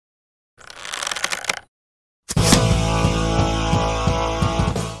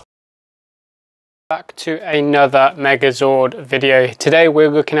Back to another Megazord video. Today we're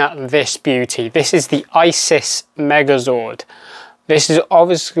looking at this beauty. This is the Isis Megazord. This is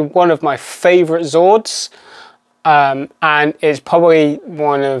obviously one of my favourite Zords, and it's probably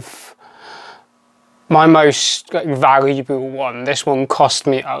one of my most valuable one. This one cost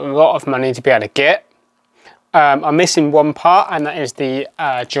me a lot of money to be able to get. I'm missing one part, and that is the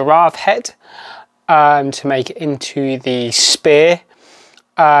giraffe head to make it into the spear.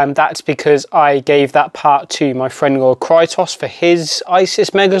 That's because I gave that part to my friend Lord Krytos for his Isis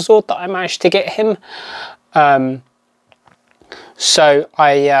Megazord that I managed to get him. So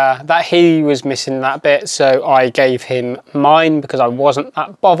he was missing that bit, so I gave him mine because I wasn't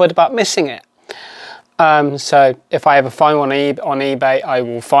that bothered about missing it. So if I ever find one on eBay, I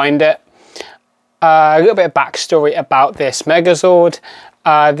will find it. A little bit of backstory about this Megazord.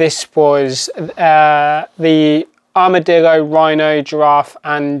 This was the armadillo, rhino, giraffe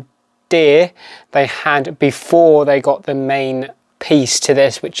and deer they had before they got the main piece to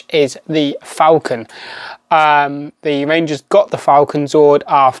this, which is the falcon. The Rangers got the Falcon Zord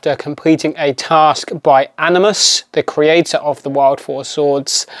after completing a task by Animus, the creator of the Wild Force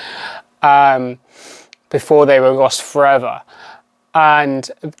Swords, before they were lost forever.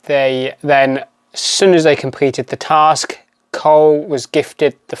 And they then, as soon as they completed the task, Cole was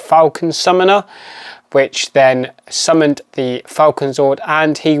gifted the Falcon Summoner, which then summoned the Falcon Zord,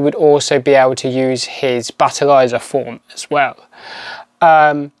 and he would also be able to use his Battleizer form as well.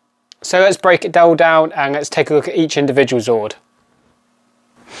 So let's break it all down and let's take a look at each individual Zord.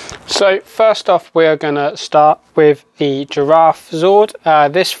 So first off, we're going to start with the Giraffe Zord.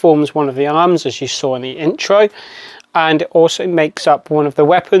 This forms one of the arms, as you saw in the intro, and it also makes up one of the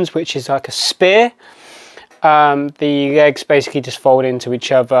weapons, which is like a spear. The legs basically just fold into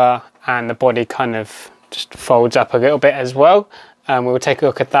each other, and the body kind of just folds up a little bit as well. We'll take a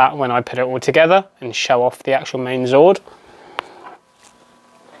look at that when I put it all together and show off the actual main Zord.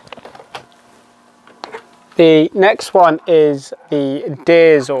 The next one is the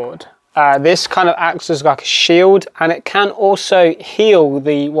Deer Zord. This kind of acts as like a shield, and it can also heal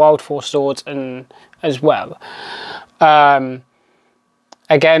the Wild Force Zords as well.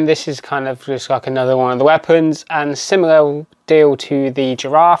 Again, this is kind of just like another one of the weapons, and similar deal to the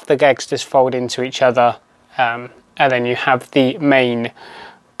giraffe, the legs just fold into each other, and then you have the main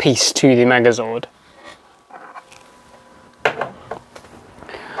piece to the Megazord.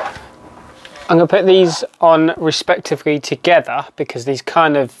 I'm going to put these on respectively together because these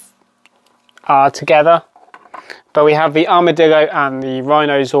kind of are together. But we have the Armadillo and the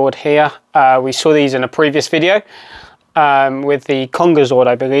Rhino Zord here. We saw these in a previous video. With the Conga Zord,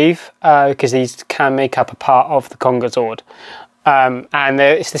 I believe, because these can make up a part of the Conga Zord. And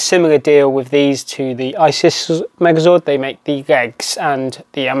it's the similar deal with these to the Isis Megazord. They make the legs, and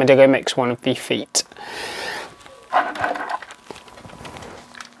the Armadillo makes one of the feet.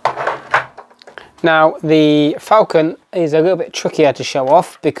 Now, the Falcon is a little bit trickier to show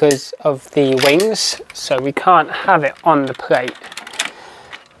off because of the wings, so we can't have it on the plate.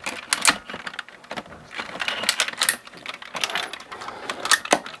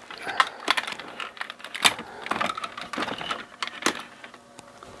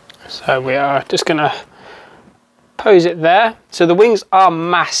 So we are just going to pose it there. So the wings are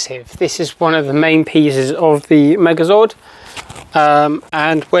massive. This is one of the main pieces of the Megazord.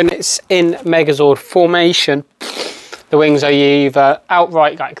 And when it's in Megazord formation, the wings are either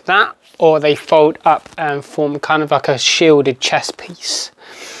outright like that, or they fold up and form kind of like a shielded chest piece.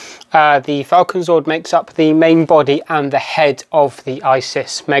 The Falcon Zord makes up the main body and the head of the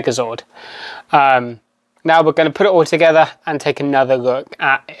Isis Megazord. Now we're going to put it all together and take another look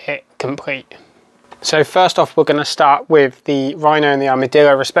at it complete. So first off, we're going to start with the Rhino and the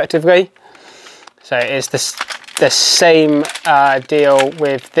Armadillo respectively. So it's the same deal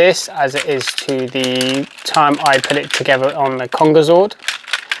with this as it is to the time I put it together on the Conga Zord.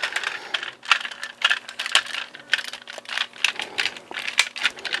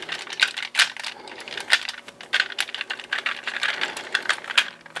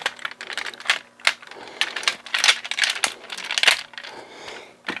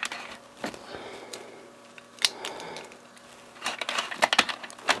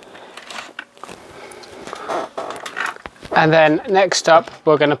 And then next up,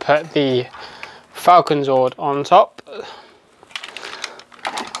 we're going to put the Falcon Zord on top.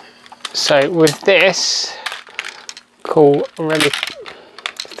 So with this, cool, really,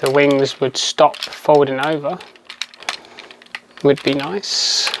 if the wings would stop folding over, would be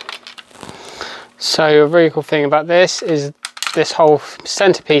nice. So a very cool thing about this is this whole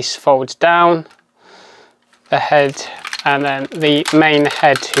centerpiece folds down, the head, and then the main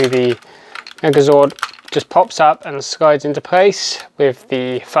head to the Megazord just pops up and slides into place with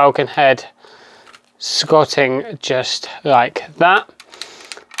the falcon head slotting just like that.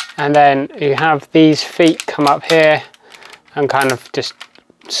 And then you have these feet come up here and kind of just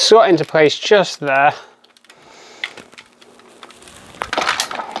slot into place just there.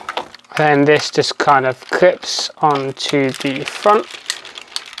 Then this just kind of clips onto the front,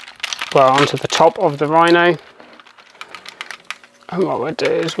 well, onto the top of the Rhino. And what we'll do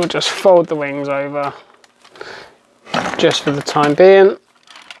is we'll just fold the wings over just for the time being.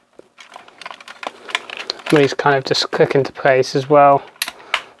 These kind of just click into place as well.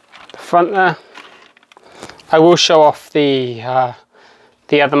 The front there. I will show off the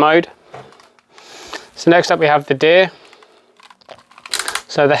other mode. So next up we have the deer.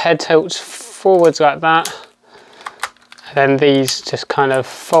 So the head tilts forwards like that, and then these just kind of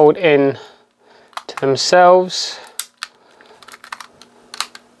fold in to themselves,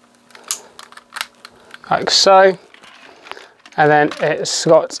 like so, and then it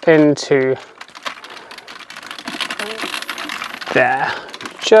slots into there,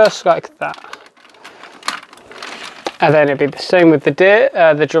 just like that. And then it'd be the same with the deer,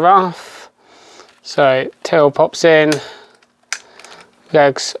 the giraffe. So tail pops in,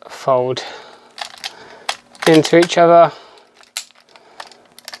 legs fold into each other.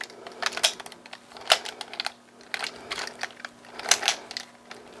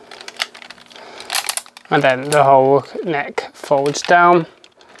 And then the whole neck folds down.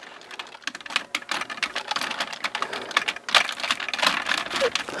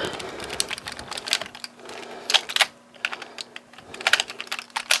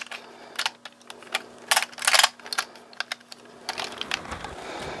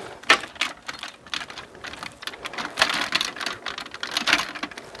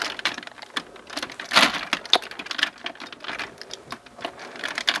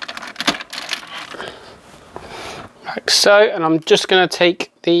 Like so, and I'm just going to take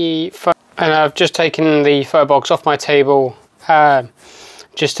the, and I've just taken the photo box off my table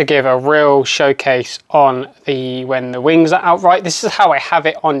just to give a real showcase on when the wings are outright. This is how I have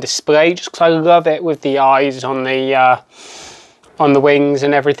it on display, just because I love it with the eyes on the wings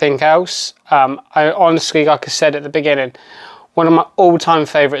and everything else. I honestly, like I said at the beginning, one of my all-time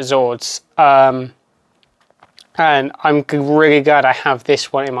favourite Zords. And I'm really glad I have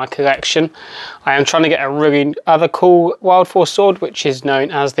this one in my collection. I am trying to get a really other cool Wild Force sword, which is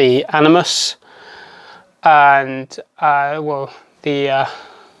known as the Animus. And, well, the,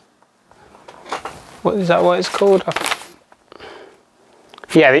 what is that what it's called?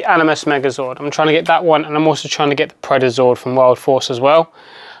 Yeah, the Animus Megazord. I'm trying to get that one, and I'm also trying to get the Predator from Wild Force as well.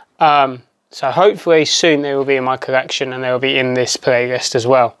 So hopefully soon they will be in my collection, and they will be in this playlist as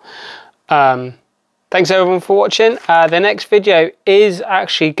well. Thanks everyone for watching. The next video is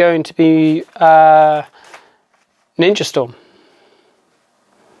actually going to be Ninja Storm.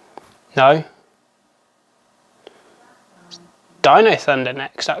 No. Dino Thunder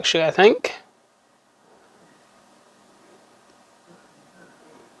next, actually, I think.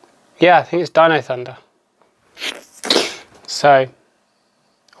 Yeah, I think it's Dino Thunder. So,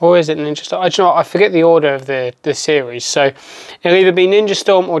 or is it Ninja Storm? I forget the order of the series. So it'll either be Ninja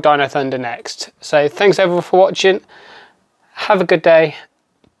Storm or Dino Thunder next. So thanks everyone for watching. Have a good day.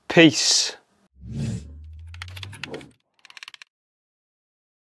 Peace.